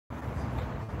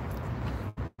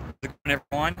it going,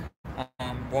 everyone?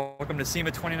 Welcome to SEMA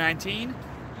 2019.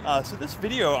 So this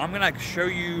video, I'm gonna show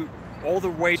you all the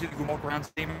ways you can walk around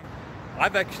SEMA.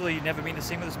 I've actually never been to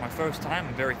SEMA. This is my first time.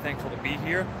 I'm very thankful to be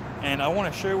here, and I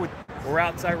want to show you. We're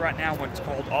outside right now, what's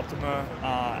called Optima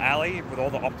Alley, with all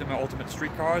the Optima Ultimate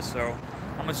Street cars. So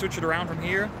I'm gonna switch it around from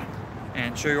here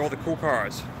and show you all the cool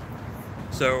cars.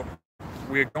 So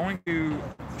we're going to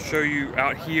show you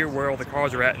out here where all the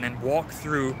cars are at, and then walk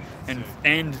through and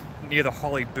end near the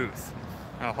Holley booth,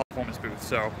 Holley Performance booth.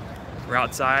 So we're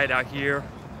outside out here,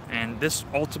 and this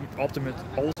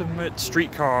ultimate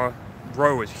street car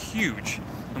row is huge,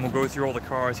 and we'll go through all the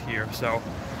cars here. So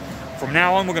from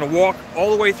now on, we're going to walk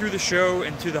all the way through the show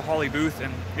into the Holley booth,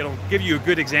 and it'll give you a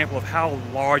good example of how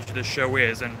large the show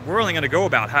is. And we're only going to go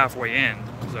about halfway in.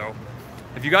 So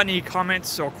if you got any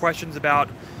comments or questions about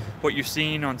what you've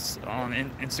seen on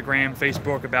Instagram,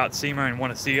 Facebook about SEMA, and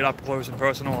want to see it up close and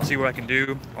personal, I'll see what I can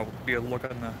do. I'll be looking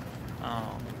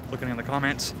in the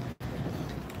comments.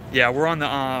 Yeah, we're on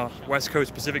the West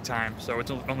Coast Pacific time, so it's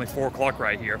only 4 o'clock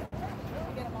right here.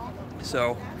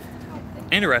 So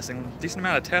interesting, decent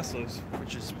amount of Teslas,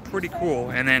 which is pretty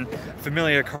cool, and then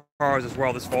familiar cars as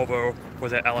well. This Volvo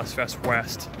was at LS Fest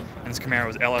West, and this Camaro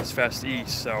was LS Fest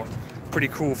East. So pretty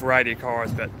cool variety of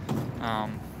cars, but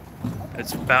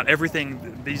it's about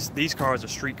everything. These cars are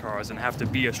street cars and have to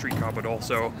be a street car, but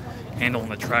also handling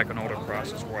the track on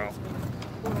autocross as well.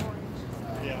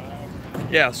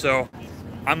 Yeah, so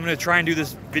I'm going to try and do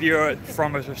this video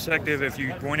from a perspective, if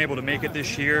you weren't able to make it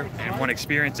this year and want to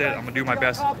experience it, I'm going to do my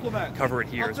best to cover it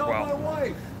here as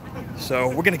well. So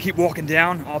we're going to keep walking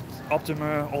down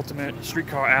Optima Ultimate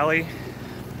Streetcar Alley.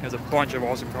 There's a bunch of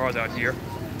awesome cars out here.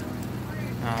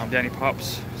 Danny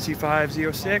Pop's C5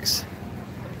 Z06.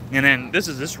 And then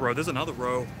this row. There's another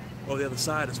row on the other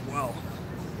side as well,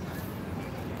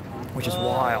 which is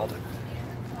wild.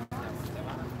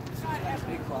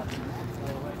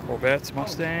 Corvettes,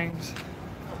 Mustangs.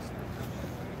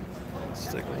 Let's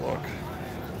take a look.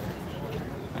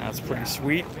 That's pretty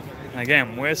sweet. And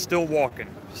again, we're still walking,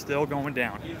 still going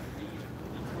down.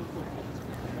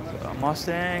 So a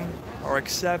Mustang,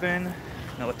 RX-7,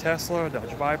 another Tesla,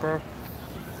 Dodge Viper,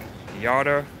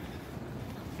 Yada.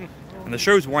 And the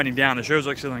show's winding down. The show's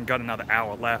actually only got another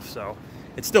hour left, so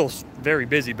it's still very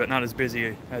busy, but not as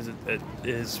busy as it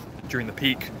is during the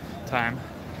peak time.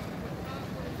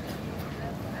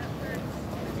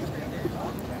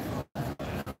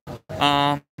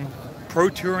 Pro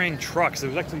Touring trucks. There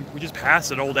was actually, we just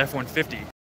passed an old F-150.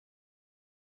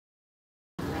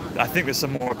 I think there's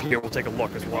some more up here. We'll take a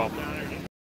look as well.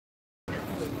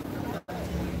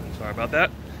 Sorry about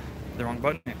that. The wrong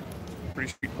button.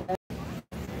 Pretty sweet.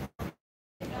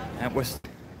 And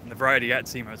the variety at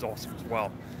SEMA is awesome as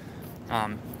well.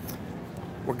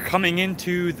 We're coming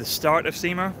into the start of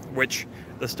SEMA, which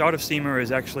the start of SEMA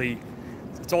is actually,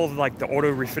 it's all like the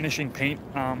auto refinishing paint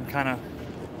kind of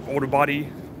auto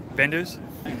body vendors.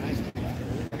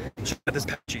 Check out this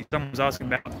patchy. Someone's asking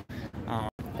about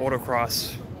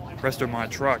autocross resto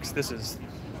mod trucks. This is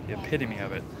the epitome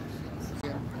of it.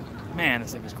 Man,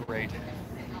 this thing is great.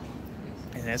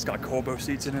 And it's got Corbo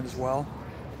seats in it as well.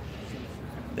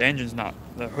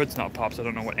 The hood's not popped, so I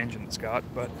don't know what engine it's got,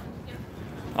 but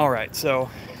alright, so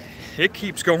it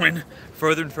keeps going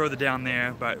further and further down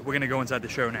there, but we're gonna go inside the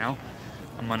show now.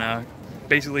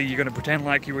 Basically, you're gonna pretend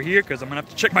like you were here, because I'm gonna have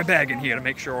to check my bag in here to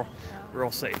make sure we're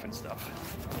all safe and stuff.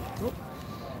 Oop.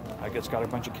 I just got a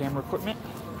bunch of camera equipment.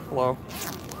 Hello.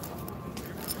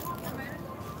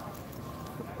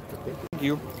 Thank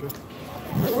you.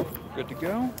 Good to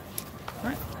go. All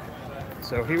right.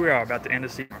 So here we are, about to end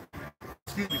of SEMA.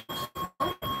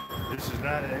 This is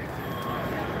not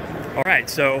a. All right,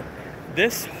 so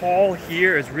this hall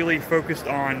here is really focused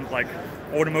on like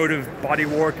automotive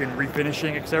bodywork and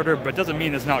refinishing, etc. But it doesn't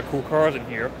mean there's not cool cars in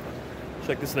here.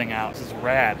 Check this thing out. This is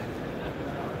rad.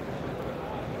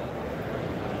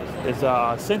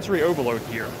 There's sensory overload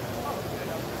here.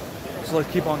 So let's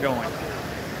keep on going.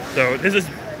 So this is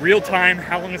real time,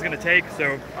 how long it's going to take.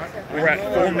 So we're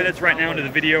at 4 minutes right now into the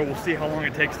video. We'll see how long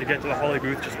it takes to get to the Holley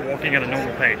booth, just walking at a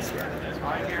normal pace,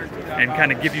 and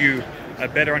kind of give you a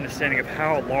better understanding of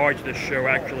how large this show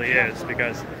actually is,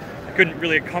 because I couldn't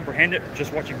really comprehend it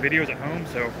just watching videos at home,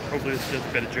 so hopefully this does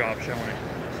a better job showing it.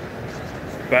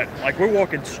 But like, we're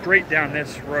walking straight down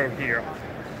this row here,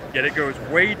 yet it goes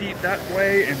way deep that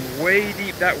way and way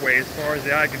deep that way as far as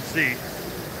the eye can see.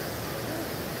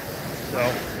 So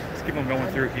let's keep on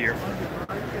going through here.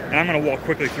 And I'm going to walk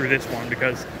quickly through this one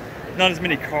because not as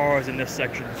many cars in this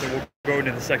section, so we'll go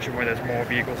into the section where there's more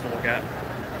vehicles to look at.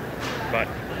 But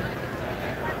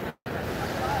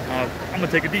I'm going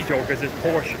to take a detour because this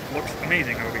Porsche looks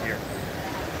amazing over here.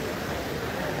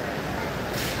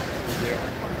 Yeah.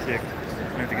 See, I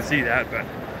don't know if you can see that, but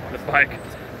the bike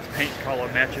paint color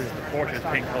matches the Porsche's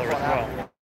paint color as well.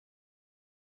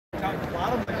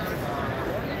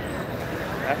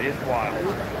 That is wild.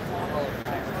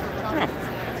 Oh.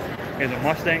 Here's a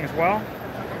Mustang as well.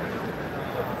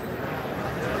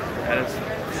 That is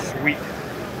sweet.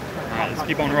 Alright, let's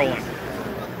keep on rolling.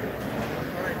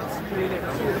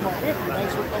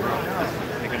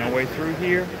 Making our way through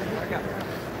here.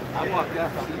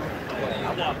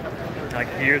 Like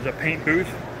here's a paint booth.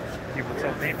 People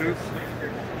sell paint booths.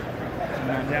 And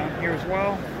then down here as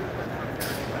well.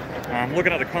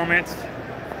 Looking at the comments.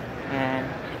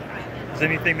 Is there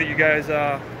anything that you guys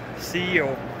see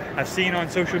or have seen on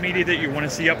social media that you want to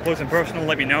see up close and personal?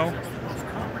 Let me know.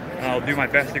 I'll do my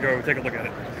best to go take a look at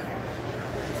it.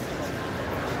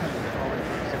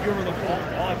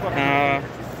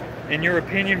 In your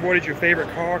opinion, what is your favorite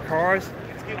cars?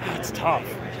 It's tough.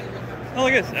 Oh,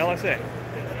 look at this, LSA.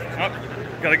 Oh,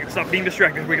 gotta stop being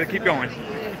distracted. We gotta keep going.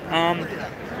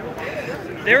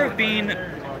 There have been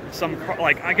some,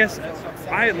 like, I guess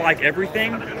I like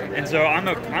everything, and so I'm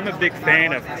a big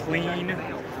fan of clean,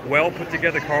 well put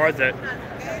together cars that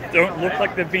don't look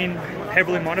like they've been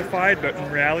heavily modified, but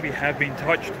in reality have been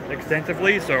touched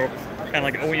extensively. So, kind of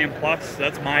like OEM plus.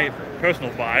 That's my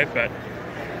personal vibe, but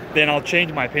then I'll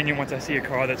change my opinion once I see a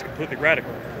car that's completely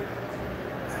radical.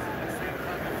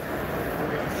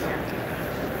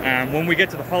 When we get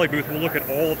to the Holley booth, we'll look at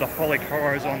all of the Holley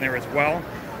cars on there as well.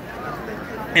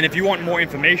 And if you want more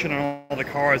information on all the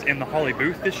cars in the Holley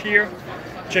booth this year,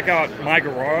 check out my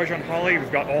garage on Holley.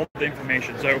 We've got all the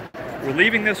information. So we're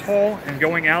leaving this hall and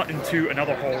going out into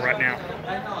another hall right now.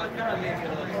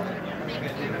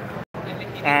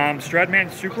 Stradman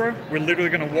Supra, we're literally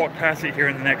going to walk past it here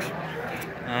in the next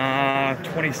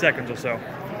 20 seconds or so.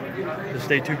 So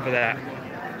stay tuned for that.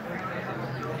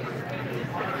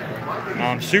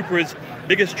 Supra's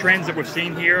biggest trends that we've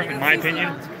seen here, in my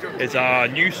opinion, is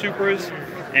new Supras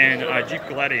and Jeep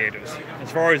Gladiators.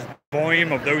 As far as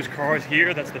volume of those cars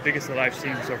here, that's the biggest that I've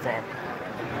seen so far.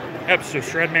 Yep, so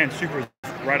Stradman Supra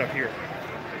is right up here.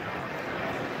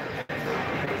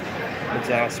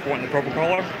 It's sporting the purple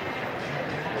color.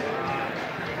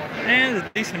 And there's a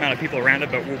decent amount of people around it,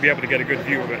 but we'll be able to get a good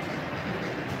view of it.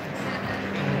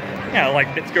 Yeah, like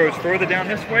it goes further down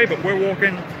this way, but we're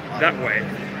walking that way.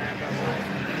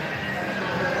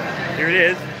 Here it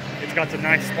is. It's got some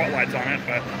nice spotlights on it,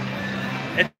 but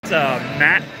it's a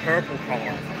matte purple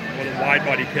color with a wide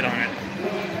body kit on it.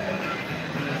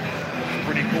 It's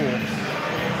pretty cool.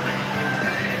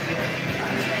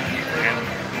 And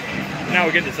now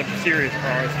we get to some serious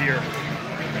cars here.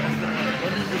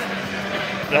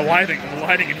 The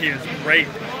lighting in here is great.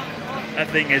 That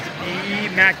thing is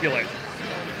immaculate.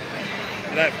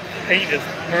 That paint is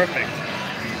perfect.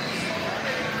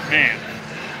 Man.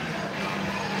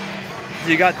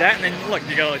 You got that, and then look,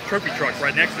 you got a trophy truck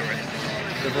right next to it.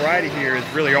 The variety here is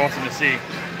really awesome to see.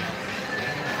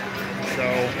 So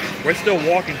we're still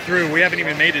walking through. We haven't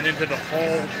even made it into the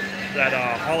hall that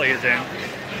Holley is in.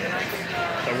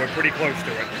 So we're pretty close to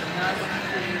it.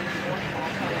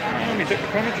 Let me check the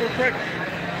comments real quick.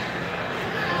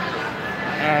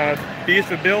 B is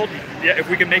for build. Yeah, if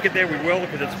we can make it there, we will,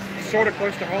 because it's sort of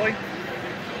close to Holley.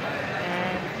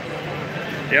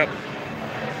 Yep.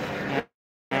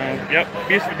 Yep,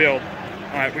 B is for build.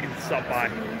 Alright, we can stop by.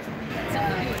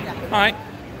 Alright.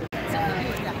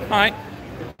 Alright.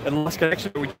 And the last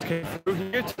connection, we just came through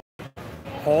here to the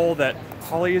hall that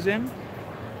Holley is in.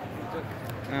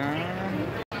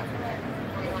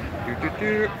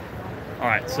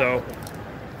 Alright, so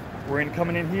we're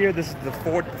coming in here. This is the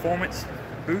Ford Performance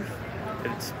booth.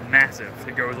 It's massive.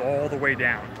 It goes all the way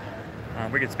down.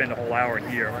 We could spend a whole hour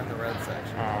here. We're in the red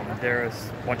section.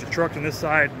 There's a bunch of trucks on this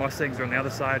side, Mustangs are on the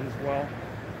other side as well.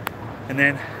 And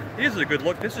then here's a good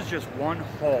look. This is just one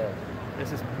hall.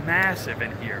 This is massive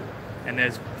in here. And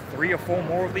there's 3 or 4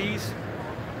 more of these.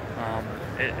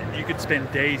 You could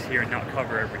spend days here and not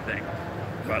cover everything.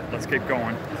 But let's keep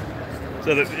going.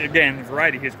 So again, the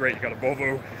variety here is great. You got a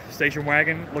Volvo station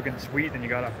wagon looking sweet, and you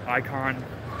got an Icon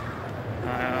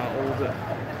old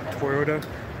Toyota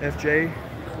FJ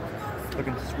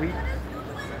looking sweet.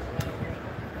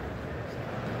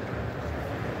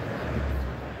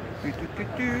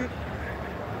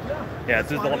 Yeah,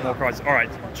 there's a lot more cars. All right,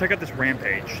 check out this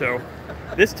Rampage. So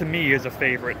this to me is a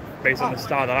favorite based on the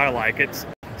style that I like. It's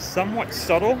somewhat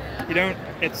subtle.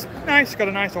 It's nice, got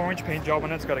a nice orange paint job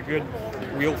on it. It's got a good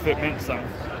wheel fitment, some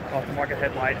aftermarket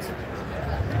headlights.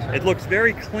 It looks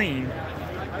very clean,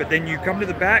 but then you come to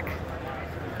the back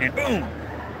and boom,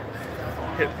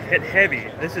 hit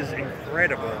heavy. This is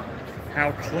incredible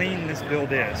how clean this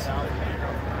build is.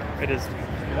 It is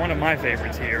one of my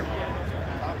favorites here.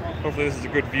 Hopefully this is a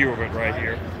good view of it right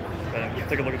here.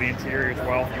 Take a look at the interior as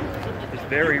well. It's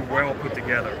very well put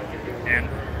together. And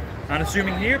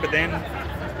unassuming here, but then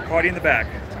party in the back.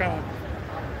 It's kind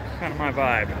of my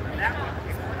vibe.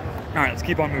 All right, let's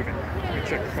keep on moving. Let me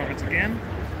check the comments again.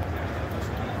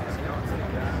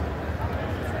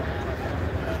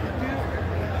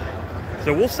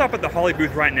 So we'll stop at the Holley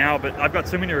booth right now, but I've got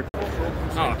so many.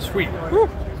 Oh, sweet. Woo.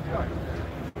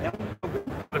 I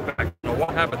don't know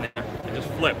what happened there. It just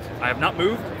flipped. I have not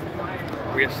moved.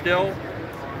 We are still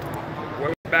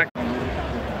way back.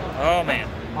 Oh man.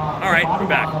 All right, we're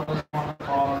back.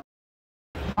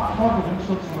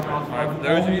 For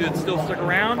those of you that still stuck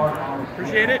around,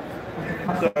 appreciate it.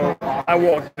 So I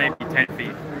walked maybe 10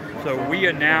 feet. So we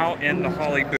are now in the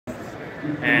Holley booth,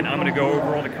 and I'm going to go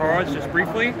over all the cars just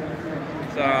briefly.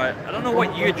 So I don't know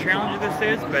what year challenge this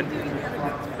is, but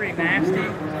it's pretty nasty,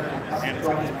 and it's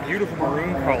got this beautiful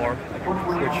maroon color,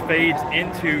 which fades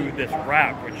into this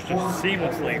wrap, which just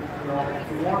seamlessly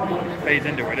fades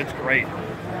into it. It's great.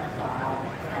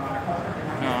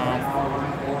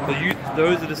 For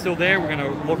those that are still there, we're going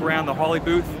to look around the Holley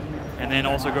booth, and then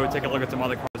also go take a look at some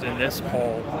other cars in this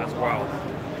hall as well.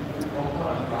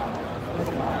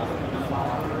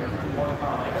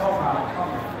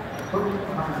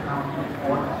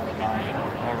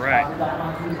 All right,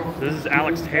 so this is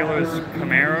Alex Taylor's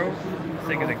Camaro. This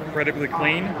thing is incredibly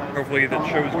clean. Hopefully that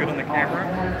shows good on the camera.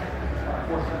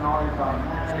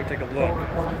 Let's go take a look.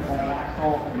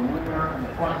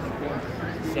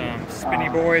 Some spinny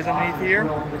boys underneath here.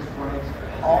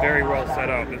 Very well set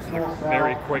up. This is a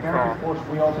very quick car.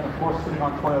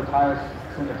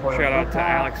 Shout out to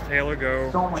Alex Taylor. Go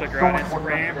check her out on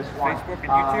Instagram, Facebook, and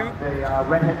YouTube. The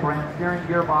redhead brand steering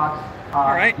gearbox.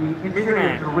 All right, moving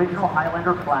on. Original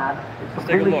Highlander flat. Let's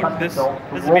take a look. This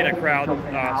has been a crowd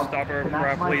stopper,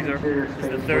 crowd pleaser. This is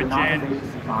the 3rd gen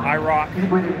IROC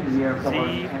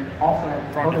Z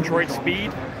from Detroit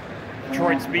Speed. Z.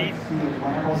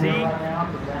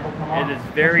 It is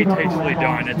very tastefully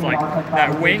done. It's like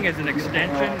that wing is an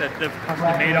extension that they've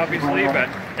custom made, obviously, but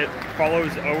it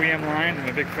follows OEM lines. I'm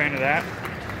a big fan of that.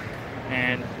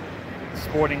 And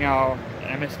sporting our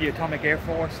MSD Atomic Air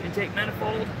Force intake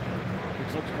manifold,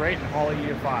 which looks great in Holley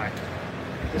EFI.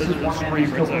 This is the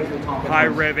Screamer. It's a high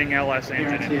revving LS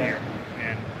engine in here,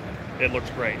 and it looks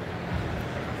great.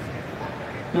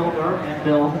 Builder and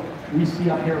build. We see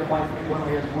up here quite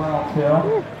frequently as well,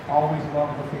 too. Always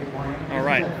love the big ring. All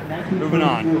right, moving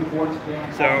on.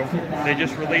 So they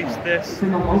just released this.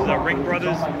 This is a Ring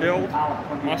Brothers build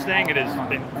Mustang. It is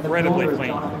incredibly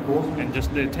clean, and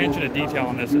just the attention to detail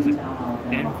on this is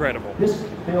incredible. This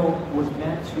build was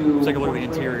meant to. Let's take a look at the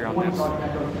interior on this.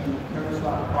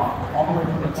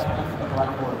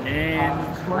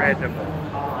 Incredible.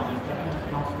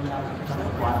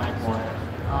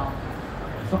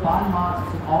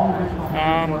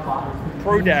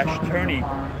 Pro Dash Tony,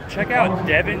 check out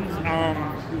Devin's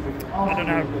I don't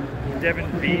know, Devin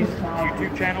B's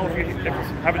YouTube channel if you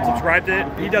haven't subscribed to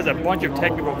it. He does a bunch of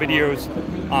technical videos.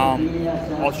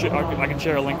 I can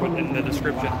share a link in the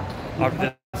description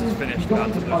after this is finished to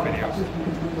those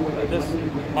videos. This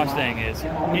Mustang is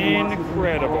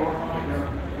incredible.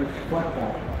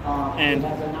 And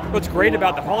what's great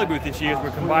about the Holley booth this year is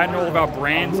we're combining all of our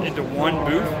brands into one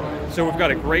booth. So we've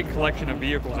got a great collection of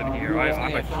vehicles in here.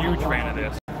 I'm a huge fan of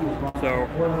this. So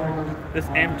this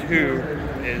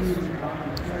M2 is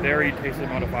very tastefully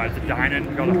modified. It's a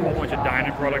Dynan, got a whole bunch of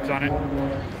Dynan products on it.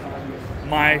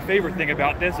 My favorite thing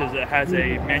about this is it has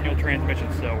a manual transmission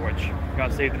still, which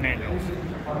gotta save the manuals.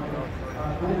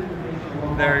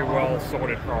 Very well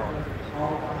sorted car.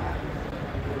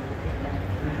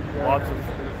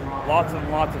 Lots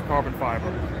and lots of carbon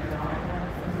fiber.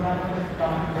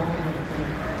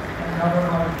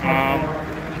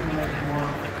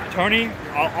 Tony,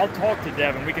 I'll talk to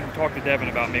Devin. We can talk to Devin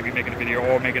about maybe making a video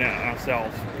or making it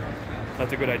ourselves.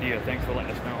 That's a good idea. Thanks for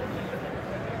letting us know.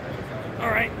 All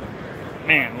right.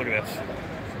 Man, look at this.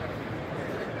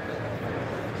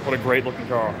 What a great looking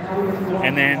car.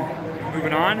 And then,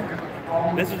 moving on,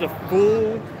 this is a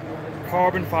full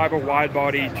carbon fiber wide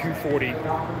body 240.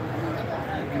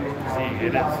 See,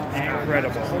 it is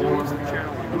incredible.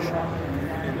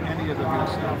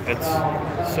 It's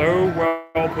so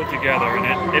well put together, and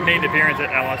it made an appearance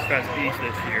at LS Fest East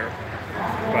this year.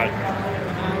 But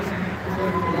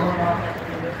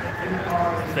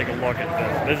let's take a look at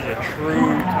this. This is a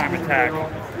true time attack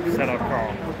setup car.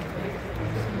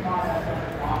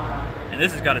 And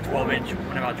this has got a 12-inch,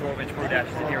 one of our 12-inch Pro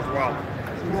Dashes in here as well.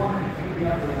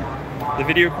 The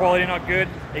video quality not good.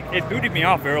 It booted me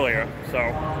off earlier,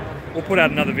 so we'll put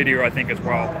out another video, I think, as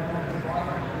well.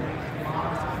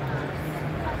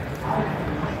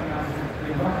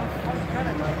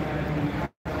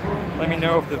 Let me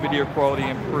know if the video quality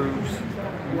improves.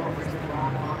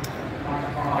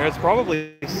 There's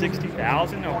probably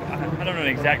 60,000. I don't know the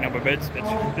exact number, but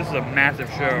this is a massive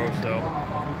show, so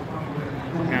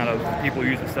kind of people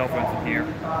using cell phones in here.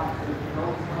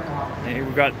 And here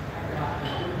we've got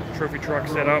trophy truck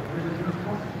set up.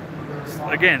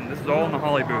 Again, this is all in the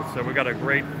Holley booth, so we've got a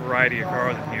great variety of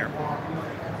cars in here.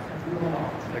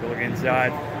 Take a look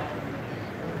inside.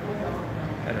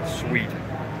 That is sweet.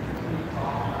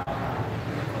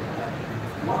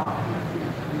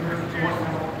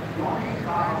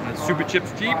 And the Super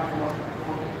Chips Jeep.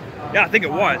 Yeah, I think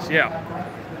it was, yeah.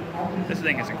 This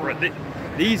thing is incredible.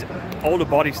 These older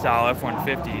body style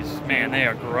F-150s, man, they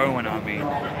are growing on me.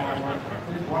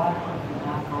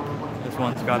 This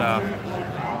one's got a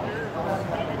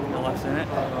LS in it.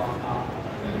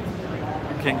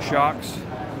 King shocks.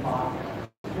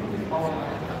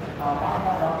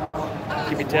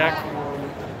 Kippy Tech.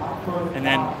 And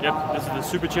then, yep, this is the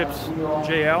Super Chips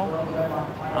JL.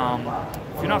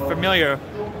 If you're not familiar,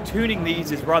 tuning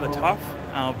these is rather tough,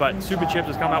 but Super Chips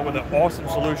has come out with an awesome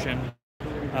solution,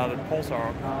 the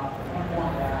Pulsar.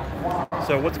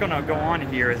 So what's going to go on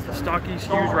here is the stock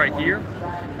ECUs right here,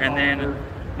 and then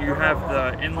you have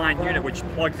the inline unit which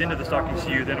plugs into the stock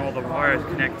ECU, then all the wires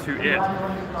connect to it,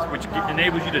 which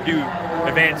enables you to do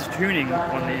advanced tuning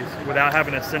on these without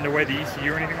having to send away the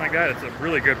ECU or anything like that. It's a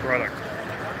really good product.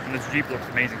 And this Jeep looks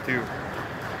amazing too.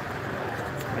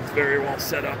 It's very well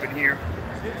set up in here.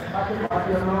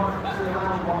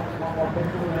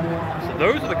 So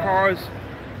those are the cars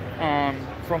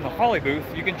from the Holley booth.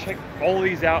 You can check all of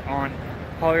these out on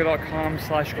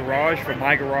holley.com/garage for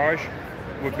my garage.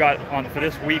 We've got for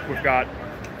this week, we've got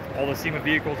all the SEMA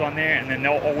vehicles on there, and then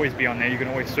they'll always be on there. You can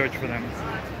always search for them,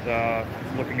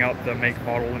 looking up the make,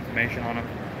 model information on them.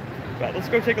 But let's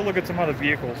go take a look at some other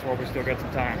vehicles while we still got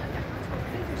some time.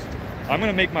 I'm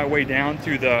going to make my way down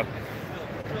to the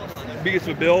biggest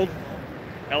of build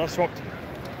LS swapped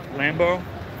Lambo.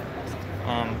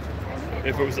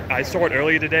 I saw it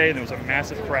earlier today and there was a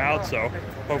massive crowd, so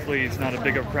hopefully it's not a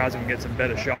big of a crowd so we can get some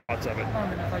better shots of it.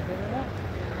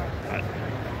 But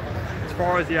as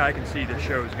far as the eye can see, the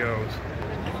shows goes.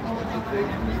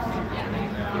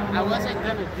 I wasn't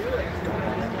gonna do it.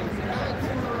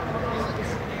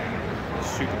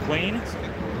 Super clean.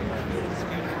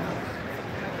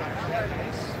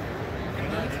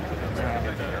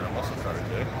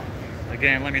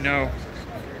 Again, let me know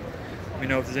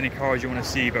if there's any cars you want to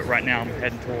see, but right now I'm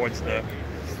heading towards the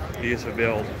biggest of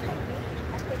build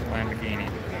Lamborghini.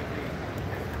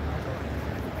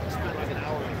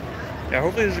 Yeah,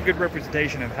 hopefully this is a good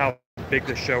representation of how big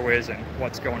the show is and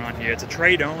what's going on here. It's a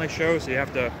trade-only show, so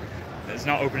it's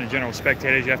not open to general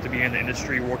spectators. You have to be in the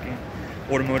industry, working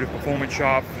automotive performance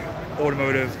shop,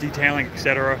 automotive detailing,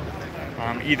 etc.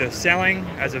 Either selling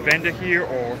as a vendor here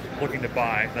or looking to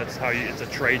buy. That's how it's a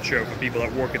trade show for people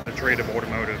that work in the trade of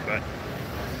automotive, but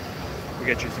we'll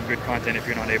get you some good content if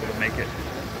you're not able to make it.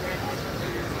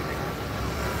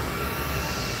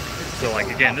 So like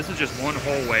again, this is just one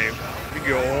hallway. We could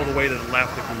go all the way to the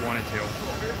left if we wanted to.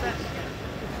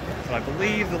 But I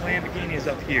believe the Lamborghini is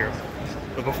up here.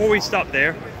 But before we stop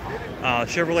there,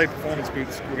 Chevrolet Performance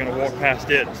Booths, we're going to walk past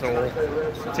it, so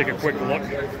we'll take a quick look.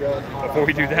 Before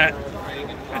we do that,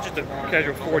 it's just a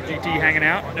casual Ford GT hanging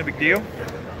out, no big deal.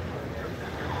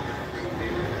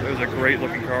 Those are great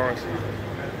looking cars.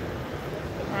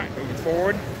 Alright, moving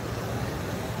forward.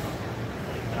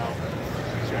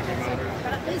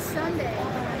 It's Sunday.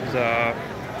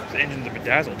 These engines are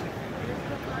bedazzled.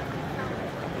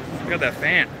 Look at that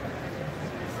fan.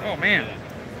 Oh man.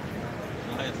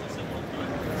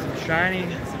 Some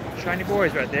shiny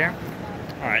boys right there.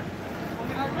 Alright.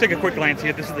 Take a quick glance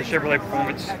here. This is the Chevrolet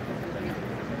Performance.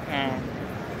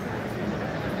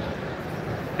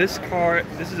 This car,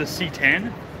 this is a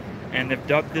C10, and they've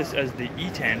dubbed this as the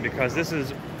E10 because this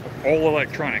is all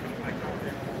electronic.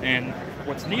 And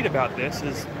what's neat about this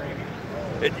is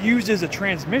it uses a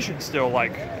transmission still,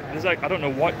 like I don't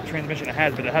know what transmission it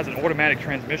has, but it has an automatic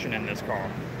transmission in this car.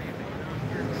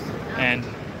 And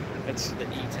it's the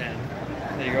E10.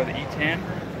 There you go, the E10.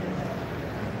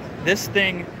 This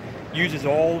thing uses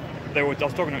all, I was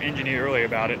talking to an engineer earlier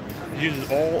about it, it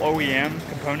uses all OEM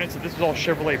components, so this is all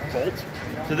Chevrolet Bolt.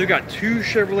 So they've got two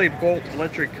Chevrolet Bolt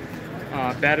electric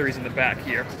batteries in the back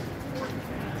here.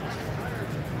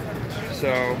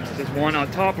 So there's one on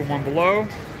top and one below.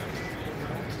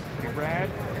 Pretty rad.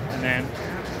 And then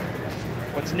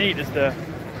what's neat is the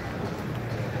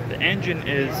engine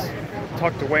is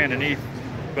tucked away underneath,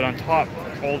 but on top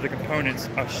all the components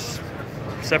are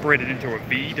separated into a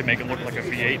V to make it look like a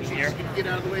V8 in here. Get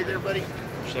out of the way there, buddy.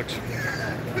 Which looks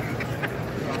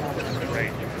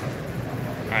great.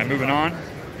 All right, moving on.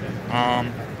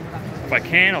 If I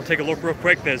can, I'll take a look real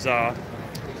quick. There's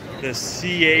this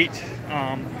C8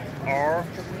 R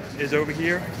is over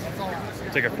here.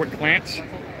 Take a quick glance.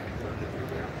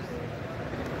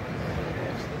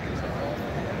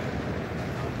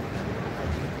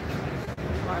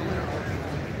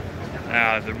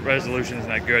 The resolution isn't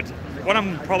that good. What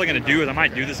I'm probably going to do is I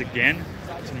might do this again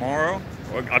tomorrow.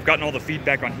 I've gotten all the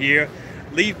feedback on here.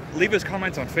 Leave us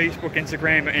comments on Facebook,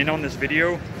 Instagram, and on this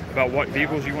video about what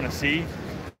vehicles you want to see,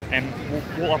 and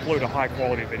we'll upload a high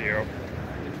quality video.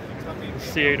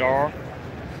 C8R.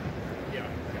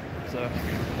 It's a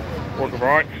work of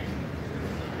art.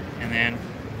 And then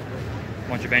a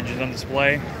bunch of engines on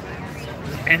display.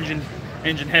 Engine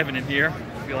heaven in here.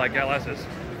 I feel like glasses.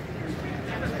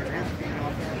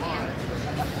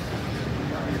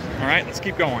 All right, let's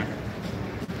keep going.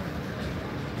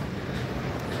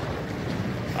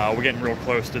 We're getting real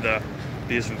close to the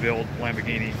Build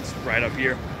Lamborghini. It's right up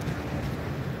here.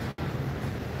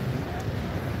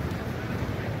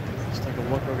 Let's take a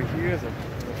look over here. The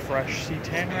fresh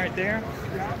C10 right there.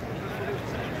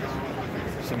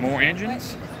 Some more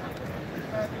engines.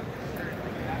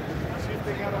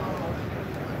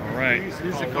 All right.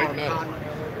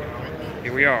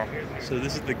 Here we are. So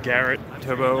this is the Garrett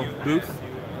Turbo booth.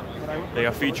 They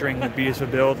are featuring the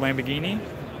Build Lamborghini,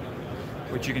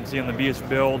 which you can see on the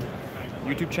Build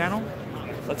YouTube channel.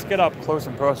 Let's get up close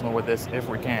and personal with this if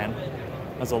we can.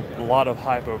 There's a lot of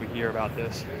hype over here about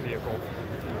this vehicle.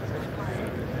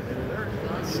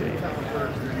 Let's see.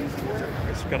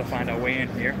 Guess we've got to find our way in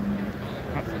here.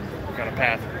 Oh, got a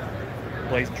path.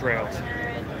 Blazing trails.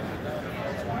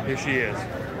 Here she is.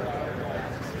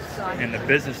 And the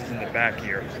business is in the back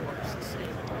here.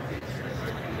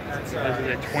 This is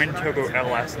a twin turbo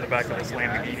LS in the back of this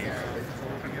Lamborghini.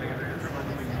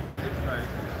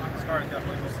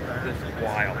 This is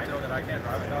wild.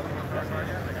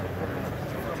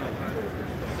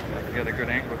 You got a good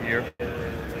angle here.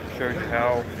 Shows you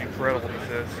how incredible this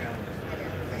is.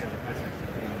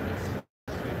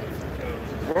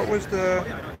 What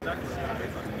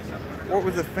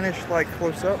was the finish like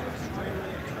close up?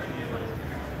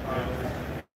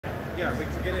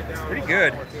 Pretty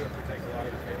good.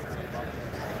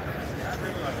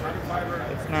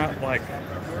 It's not like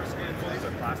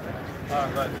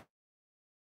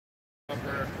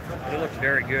it looks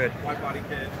very good.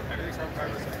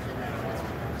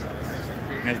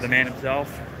 As the man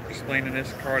himself explaining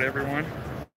this car to everyone.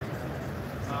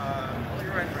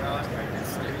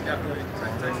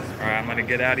 Alright, I'm gonna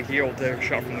get out of here. We'll take a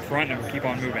shot from the front and we'll keep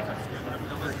on moving.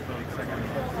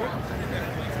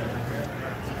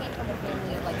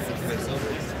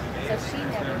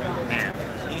 Man,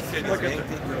 look at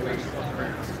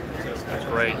this. That's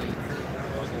great.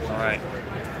 Alright.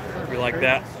 If you like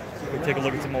that, we'll take a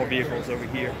look at some more vehicles over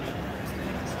here.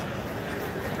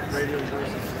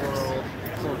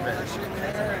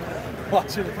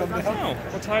 Watch it come down. Oh,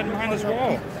 what's hiding behind this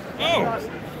wall? Oh!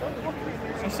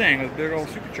 I'm saying, a big old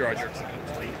supercharger.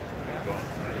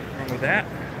 Wrong with that?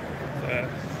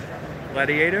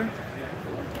 Gladiator.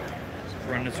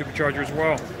 Running a supercharger as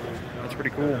well. That's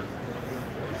pretty cool.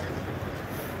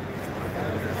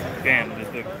 Again,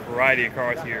 the variety of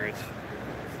cars here is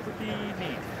pretty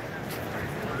neat.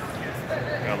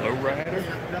 Got a lowrider,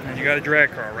 and you got a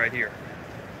drag car right here.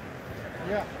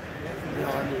 Yeah.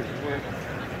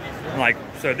 Like,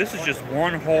 so this is just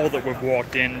one hole that we've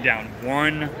walked in down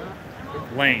one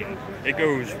lane. It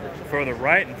goes further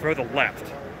right and further left.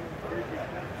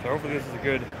 So hopefully this is a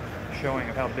good showing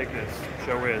of how big this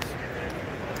show is.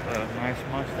 Nice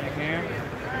Mustang here.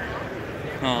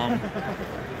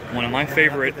 One of my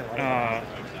favorite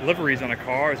liveries on a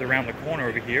car is around the corner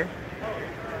over here.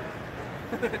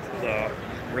 It's a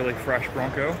really fresh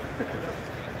Bronco.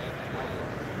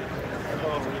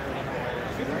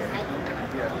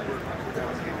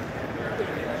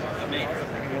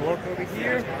 Taking a look over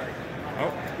here.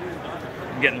 Oh,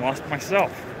 I'm getting lost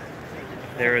myself.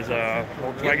 There is a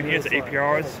Volkswagen here. It's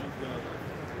APRs.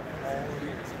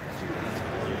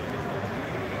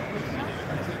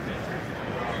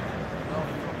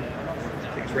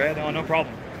 Things red. Oh, no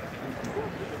problem.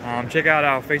 Check out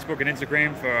our Facebook and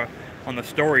Instagram for on the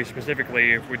story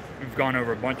specifically. If we've gone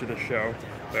over a bunch of the show,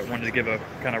 but wanted to give a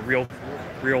kind of real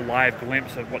live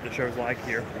glimpse of what the show's like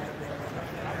here.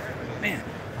 Man,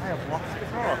 I have lost the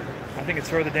car. I think it's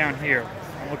further down here.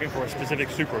 I'm looking for a specific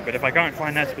Supra, but if I can't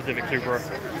find that specific Supra,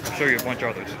 I'll show you a bunch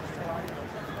of others.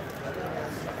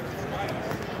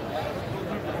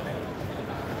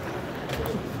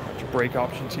 Brake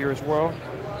options here as well.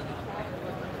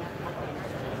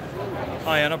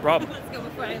 Oh yeah, no problem. Let's go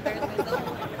before I embarrass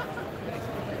myself.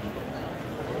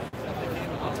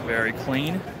 It's very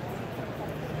clean.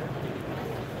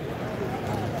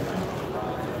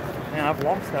 Man, I've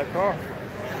lost that car.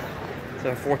 It's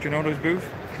a Fortunado's booth.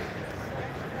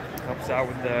 Helps out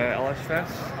with the LS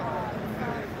Fest.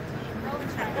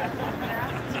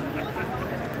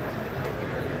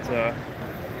 It's a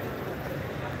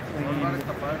clean.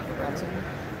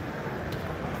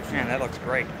 Man, that looks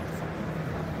great.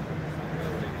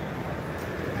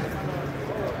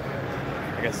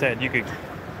 Like I said, you could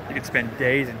spend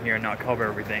days in here and not cover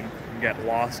everything. You get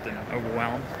lost and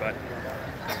overwhelmed, but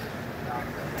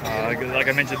like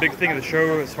I mentioned, the big thing of the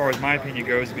show, as far as my opinion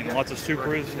goes, has been lots of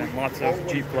Supras and lots of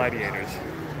Jeep Gladiators.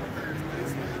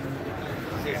 This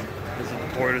is the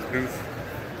Toyota's booth.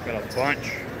 Got a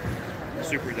bunch of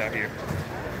Supras out here.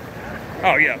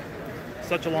 Oh yeah,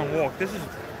 such a long walk. This is,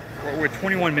 we're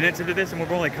 21 minutes into this, and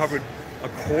we've only covered a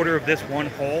quarter of this one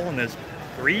hall, and there's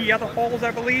 3 other halls, I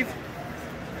believe.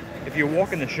 If you're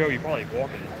walking the show, you're probably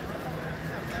walking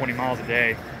 20 miles a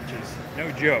day, which is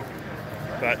no joke.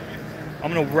 But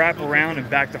I'm gonna wrap around and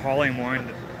back to Holley, and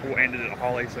we'll end it at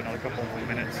Holley, so another couple more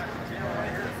minutes.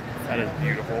 That is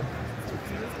beautiful.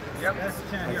 Yep. That's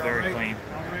very clean.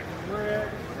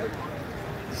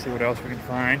 Let's see what else we can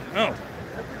find. Oh,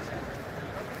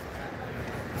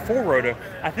 4-rotor.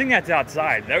 I think that's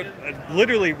outside. That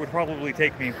literally would probably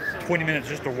take me 20 minutes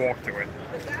just to walk to it.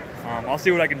 I'll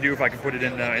see what I can do if I can put it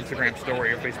in the Instagram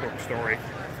story or Facebook story.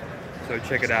 So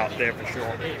check it out there for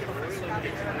sure.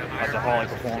 That's a Holley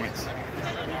performance.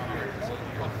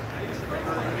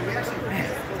 Man.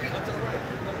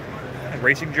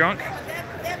 Racing junk.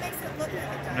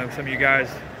 I know some of you guys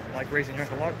like racing junk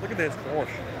a lot. Look at this Porsche.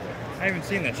 I haven't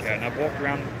seen this yet, and I've walked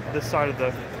around this side of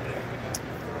the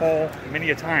hall many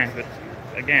a time, but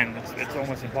again, it's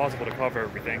almost impossible to cover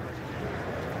everything.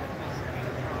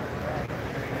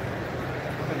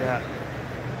 Look at that.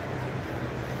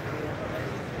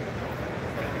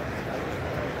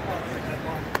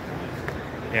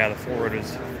 Yeah, the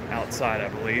 4-rotor's outside, I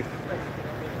believe.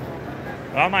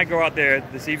 I might go out there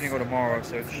this evening or tomorrow,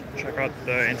 so check out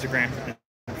the Instagram and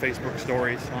Facebook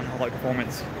stories on Holley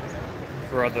Performance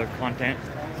for other content.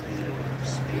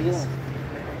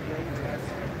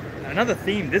 Another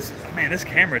theme, this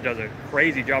camera does a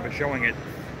crazy job of showing it.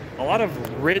 A lot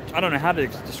of rich, I don't know how to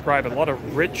describe it, a lot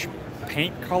of rich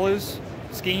paint colors,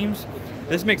 schemes.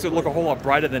 This makes it look a whole lot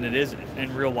brighter than it is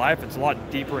in real life. It's a lot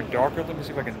deeper and darker. Let me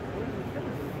see if I can,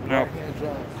 no.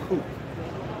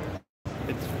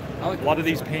 It's, a lot of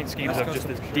these paint schemes have just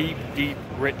this deep, deep,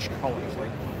 rich colors.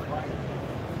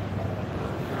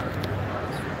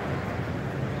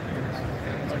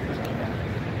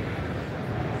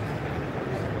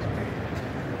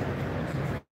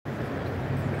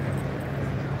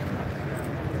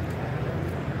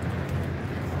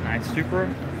 Nice Supra.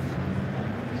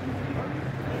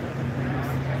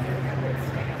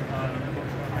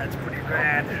 That's pretty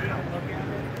rad.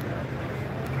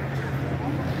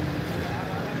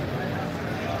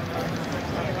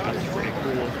 That's pretty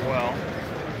cool as well.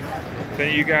 If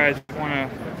any of you guys want to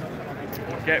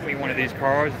get me one of these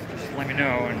cars, just let me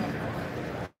know, and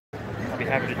I'll be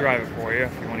happy to drive it for you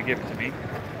if you want to give it to me.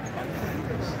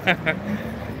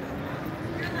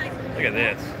 Look at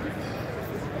this.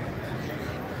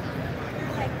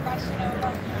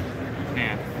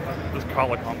 Man, this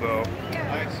color combo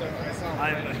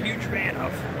I'm a huge fan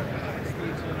of.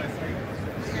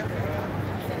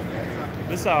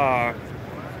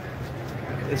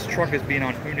 This truck is being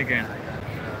on Hoonigan.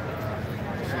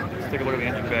 Let's take a look at the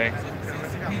engine bay.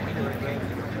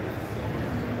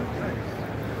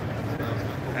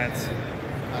 That's a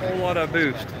whole lot of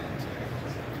boost.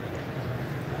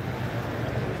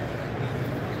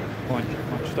 Bunch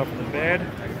of stuff in the bed.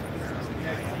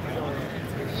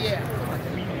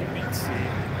 Let's see.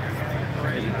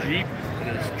 There's a Jeep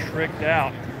that is tricked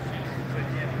out.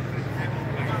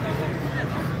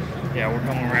 Yeah, we're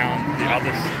coming around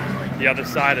the other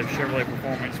side of Chevrolet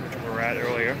Performance, which we were at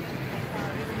earlier.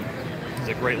 There's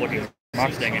a great looking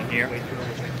Mustang in here.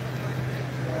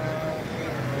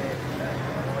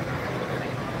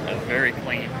 That's very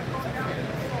clean.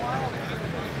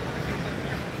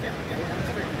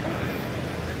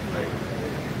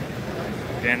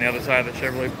 Again, the other side of the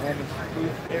Chevrolet Performance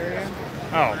booth area.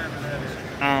 Oh,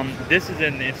 this is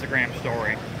in the Instagram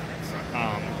story.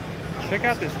 Check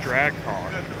out this drag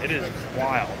car. It is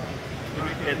wild.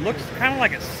 It looks kind of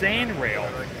like a sand rail.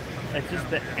 It's just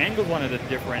the angles on it are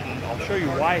different, and I'll show you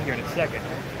why here in a second.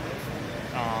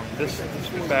 This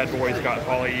bad boy's got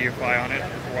Holley EFI on it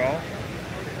as well.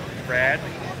 Rad.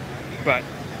 But,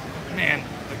 man,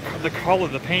 The color,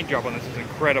 the paint job on this is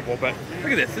incredible. But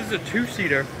look at this. This is a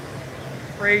two-seater,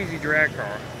 crazy drag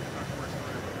car.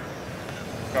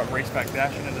 It's got raceback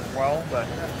dash in it as well, but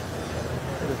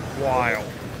it is wild.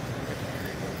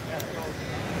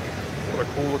 What a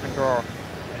cool looking car.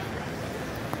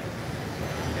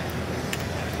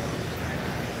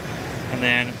 And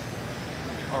then,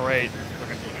 all right,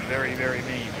 looking very, very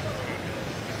mean.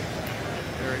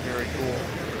 Very, very cool.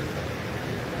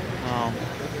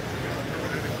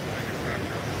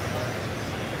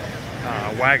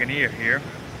 Wagoneer here.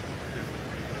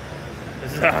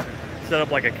 This is set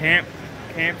up like a camp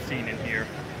scene in here.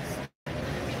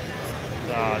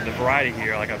 The variety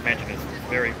here, like I've mentioned, is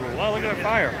very cool. Oh, look at that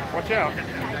fire! Watch out! I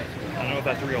don't know if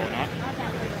that's real or not.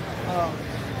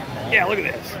 Yeah, look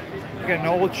at this. We got an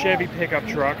old Chevy pickup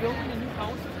truck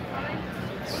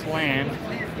slammed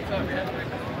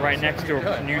right next to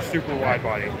a new super wide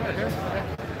body.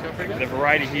 The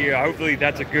variety here, hopefully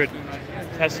that's a good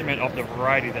testament of the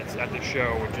variety that's at the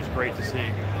show, which is great to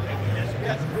see.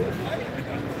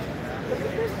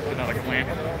 Another clamp.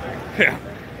 Yeah.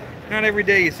 Not every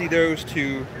day you see those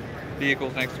two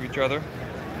vehicles next to each other.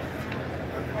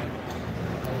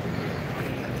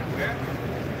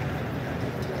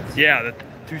 Yeah, the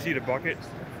two-seater bucket.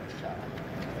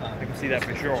 I can see that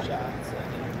for sure. Yeah,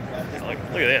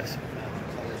 look at this.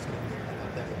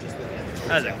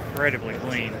 That is incredibly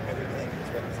clean.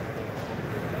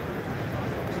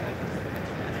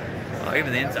 Oh,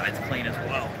 even the inside's clean as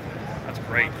well. That's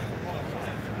great.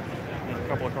 There's a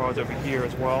couple of cars over here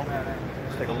as well.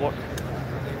 Let's take a look.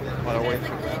 By the way.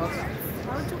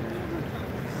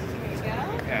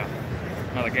 Yeah.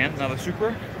 Another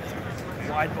Supra.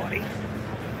 Wide body.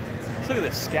 Let's look at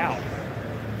this Scout.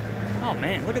 Oh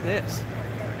man, look at this.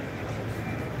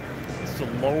 This is a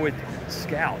lowered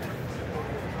Scout.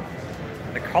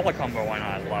 The color combo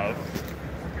I love.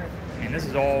 I mean, this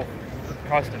is all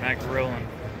custom. That grill and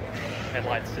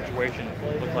headlight situation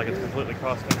looks like it's completely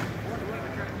custom.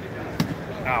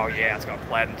 Oh yeah, it's got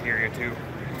flat interior too.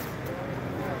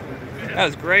 That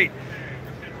was great.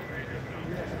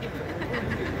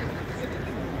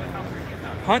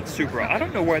 Hunt Supra. I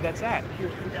don't know where that's at.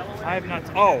 I have not.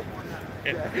 Oh,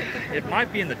 it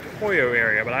might be in the Toyo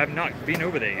area, but I have not been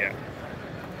over there yet.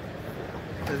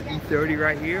 There's E30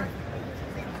 right here.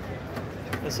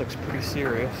 This looks pretty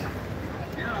serious.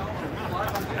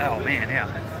 Oh man, yeah.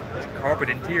 Carpet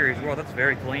interior as well. That's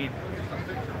very clean.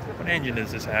 What engine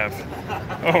does this have?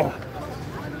 Oh.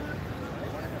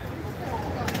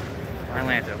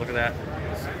 Highlander, look at that.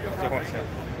 So awesome.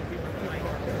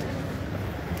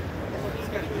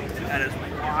 That is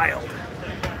wild.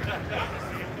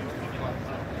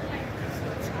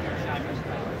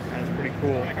 That's pretty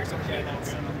cool.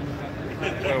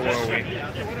 Where were we?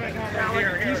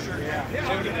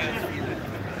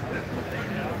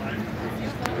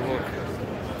 Look.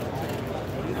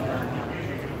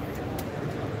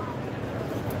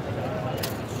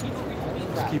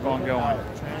 Let's keep on going.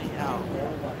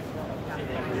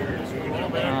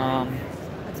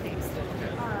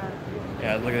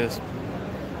 Yeah, look at this.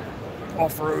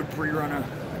 Off-road pre-runner.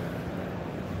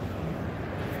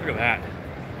 Look at that.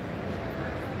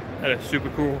 That is super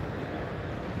cool.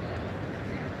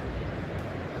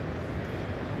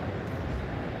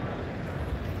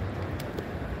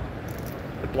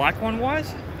 The black one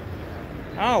was?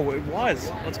 Oh, it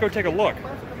was. Let's go take a look.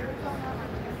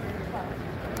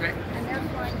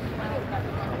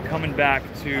 I'm coming back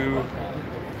to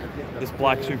this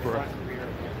black Supra.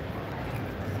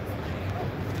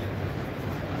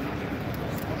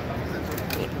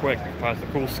 Real quick, past the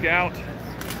cool Scout.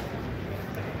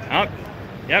 Oh,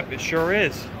 yep, it sure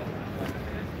is.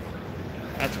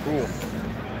 That's cool.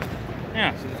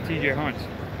 Yeah, so it's TJ Hunt's.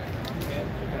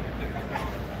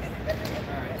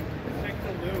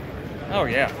 Oh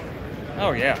yeah.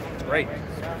 Oh yeah, it's great.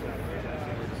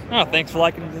 Oh, thanks for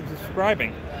liking and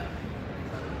subscribing.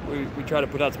 We try to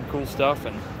put out some cool stuff,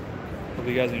 and hope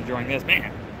you guys are enjoying this.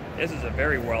 Man, this is a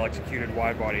very well executed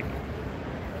wide body.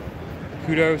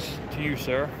 Kudos to you,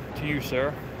 sir. To you,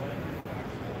 sir.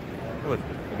 Look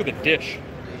at the dish.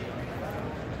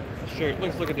 Sure,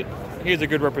 let's look at it. Here's a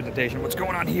good representation. What's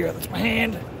going on here? That's my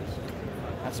hand.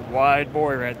 That's a wide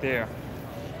boy right there.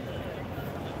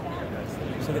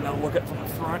 So then I'll look at it from the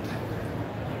front.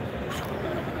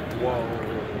 Whoa,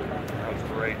 that was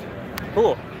great.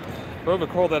 Cool. Whoever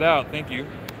called that out, thank you.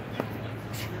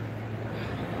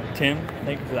 Tim,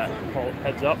 thank you for that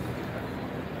heads up.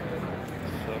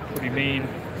 So pretty mean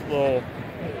little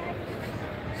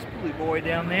spoolie boy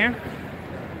down there.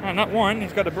 Oh, not one,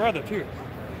 he's got a brother too.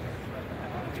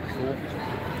 That's cool.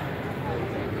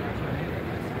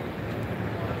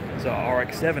 There's a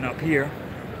RX-7 up here.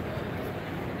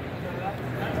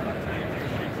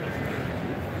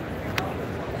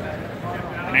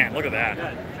 Man, look at that.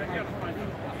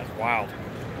 That's wild.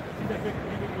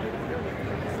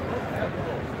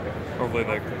 Hopefully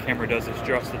the camera does this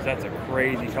justice. That's a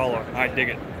crazy color. I dig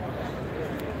it.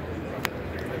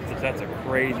 That's a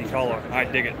crazy color. I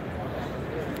dig it.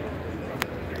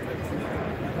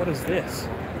 What is this?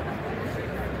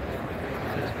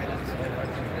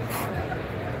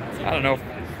 I don't know.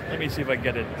 Let me see if I can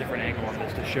get a different angle on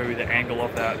this to show you the angle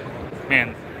of that.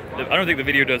 Man, I don't think the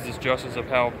video does this justice of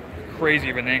how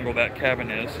crazy of an angle that cabin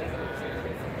is.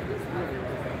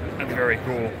 That's very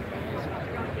cool.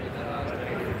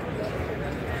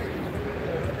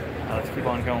 Let's keep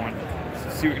on going.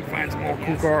 Let's see if we can find some more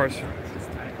cool cars.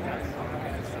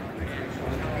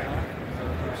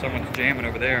 Someone's jamming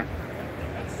over there.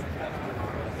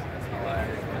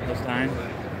 This time,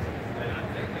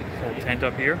 whole tent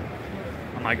up here.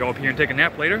 I might go up here and take a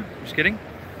nap later. Just kidding.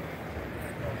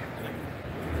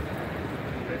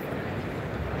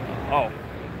 Oh.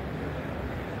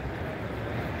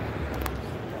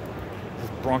 This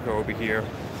Bronco over here.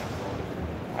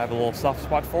 I have a little soft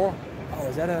spot for. Oh,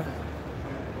 is that a...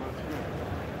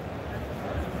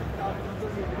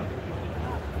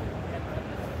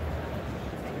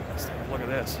 Look at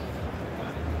this.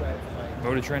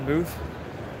 Motor Trend booth.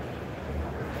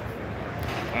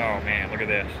 Oh man, look at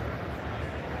this.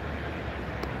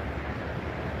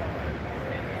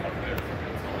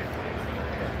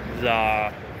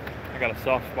 I got a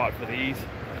soft spot for these.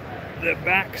 The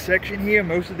back section here,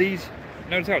 most of these,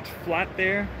 notice how it's flat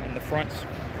there and the front's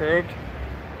curved.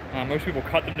 Most people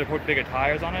cut them to put bigger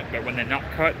tires on it, but when they're not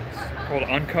cut, it's called an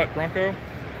uncut Bronco.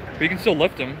 But you can still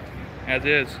lift them as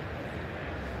is.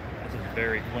 This is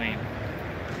very clean.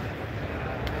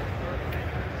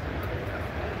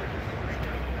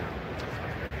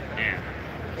 Man,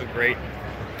 so great.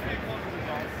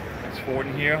 It's Ford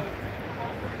in here.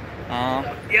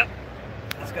 Yep.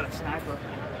 It's got a sniper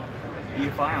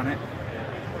EFI on it.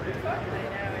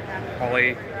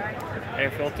 Holley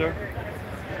air filter.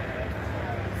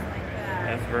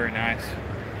 That's very nice.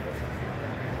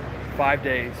 5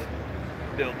 days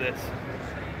to build this.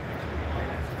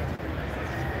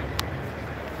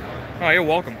 Oh, you're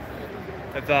welcome.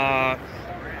 If I'm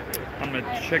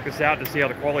gonna check this out to see how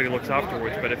the quality looks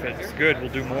afterwards, but if it's good,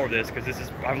 we'll do more of this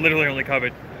because I've literally only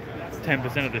covered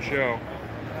 10% of the show.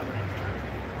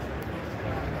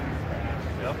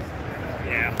 Yep.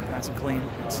 Yeah, nice and clean.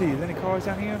 Let's see, is there any cars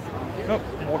down here? Nope.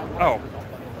 Oh.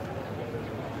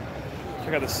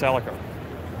 Check out this Celica.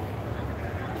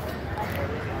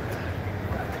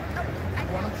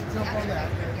 Why don't you jump on that?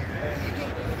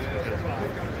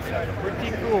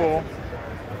 Pretty cool.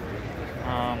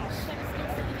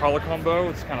 Color combo.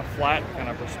 It's kind of flat, kind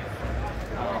of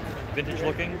vintage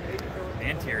looking. The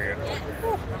interior.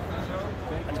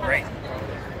 That's great.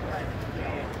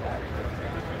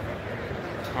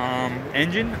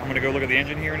 Engine. I'm gonna go look at the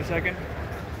engine here in a second.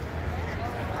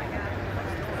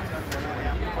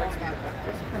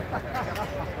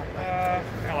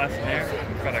 Kind of less in there.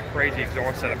 It's got a crazy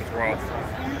exhaust setup as well.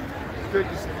 Good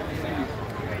to see you.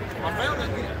 I found it.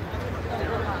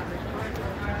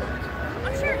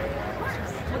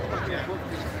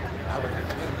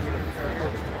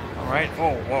 All right.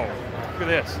 Oh, whoa! Look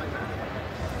at this.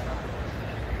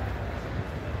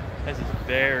 This is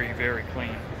very, very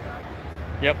clean.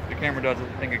 Yep, the camera does, I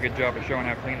think, a good job of showing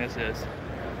how clean this is.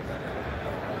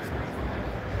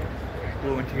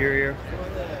 Blue interior.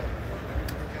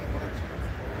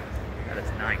 That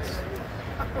is nice.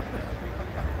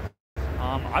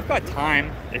 I've got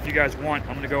time, if you guys want.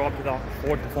 I'm going to go up to the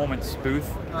Ford Performance booth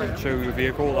and show you a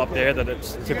vehicle up there that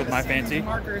it's tickled my fancy.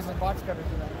 Markers and box cutters.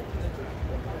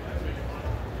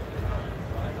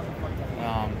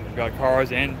 We've got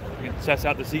cars in. You can test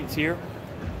out the seats here.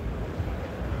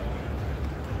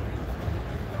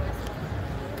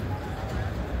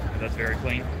 That's very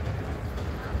clean.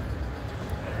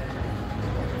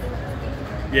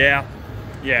 Yeah,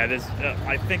 it is.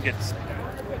 I think it's.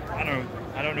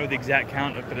 I don't know the exact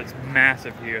count, but it's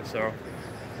massive here. So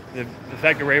the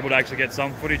fact that we're able to actually get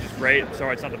some footage is great.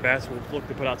 Sorry, it's not the best. We'll look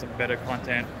to put out some better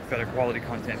content, better quality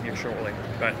content here shortly.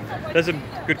 But there's some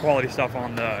good quality stuff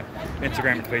on the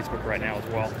Instagram and Facebook right now as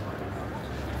well.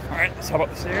 All right, let's hop up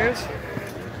the stairs.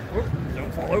 Whoop,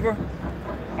 don't fall over.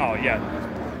 Oh yeah,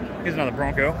 here's another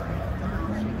Bronco.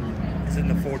 It's in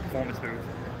the Ford Performance booth.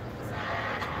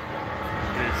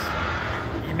 It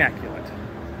is immaculate.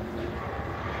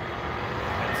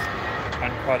 It's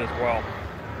uncut as well.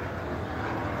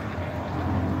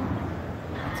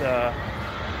 It's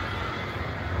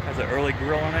has an early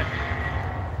grill on it.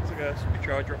 It's like a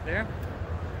supercharger up there.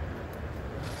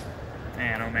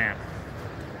 Man, oh man.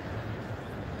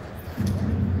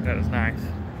 That is nice.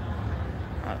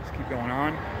 Let's keep going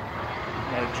on.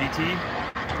 Another GT.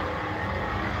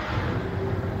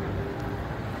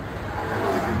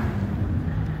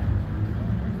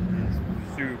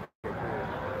 Super cool.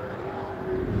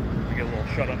 We get a little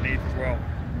shut underneath as well.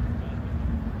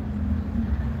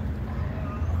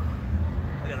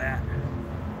 Look at that.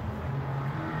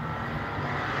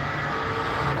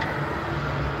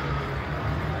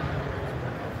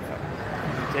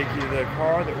 Take you to the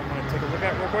car that we're going to take a look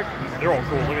at real quick. They're all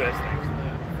cool. Look at this thing.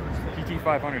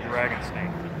 PT500 Dragon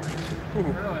Snake.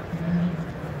 Ooh.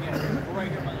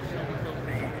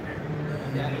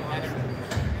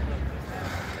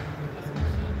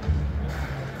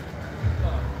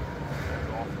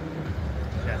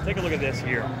 Yeah, take a look at this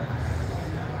here.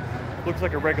 Looks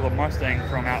like a regular Mustang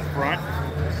from out front.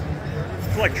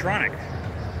 It's electronic.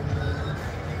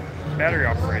 Battery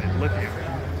operated, lithium.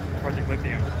 Project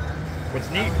Lithium. What's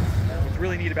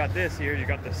really neat about this here, you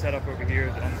got the setup over here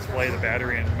on display, the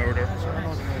battery and motor.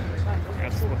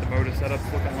 That's what the motor setup's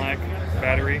looking like,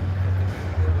 battery.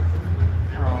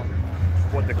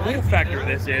 What the cool factor of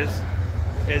this is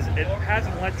it has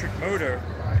an electric motor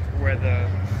where the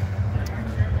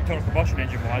internal combustion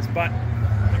engine was, but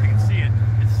if you can see it,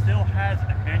 it still has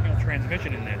a manual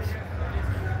transmission in this,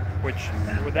 which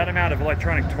with that amount of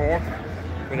electronic torque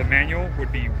with a manual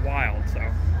would be wild. So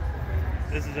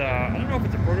this is I don't know if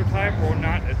it's a prototype or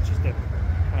not. It's just a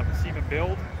kind of a SEMA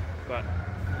build, but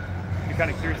I'm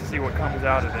kind of curious to see what comes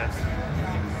out of this.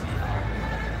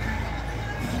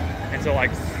 And so,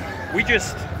 like, we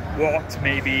just walked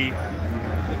maybe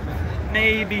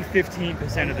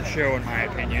 15% of the show, in my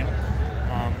opinion.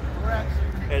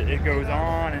 It goes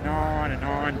on and on and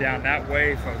on down that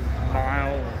way for a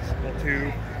mile or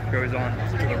two. Goes on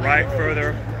to the right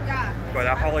further. But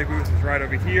our Holley booth is right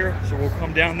over here, so we'll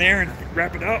come down there and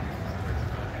wrap it up.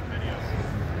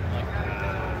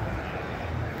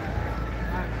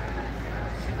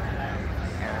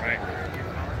 All right.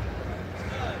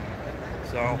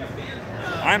 So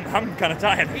I'm kind of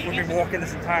tired. We've been walking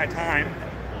this entire time.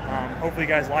 Hopefully you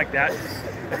guys like that.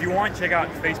 If you want, check out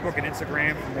Facebook and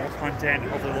Instagram for more content,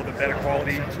 hopefully a little bit better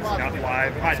quality, not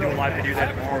live. I might do a live video there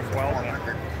tomorrow as well.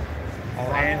 But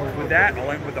I'll end with that.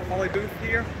 I'll end with the Holley booth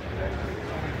here.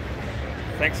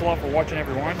 Thanks a lot for watching,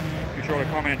 everyone. Be sure to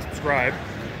comment and subscribe.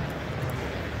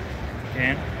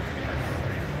 And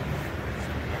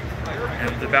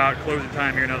it's about closing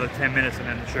time here, another 10 minutes, and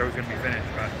then the show's going to be finished.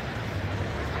 But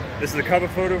this is the cover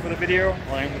photo for the video.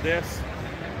 I'll end with this.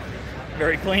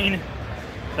 Very clean.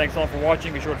 Thanks a lot for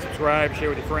watching. Be sure to subscribe, share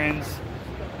with your friends,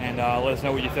 and let us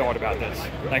know what you thought about this.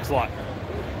 Thanks a lot.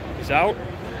 Peace out.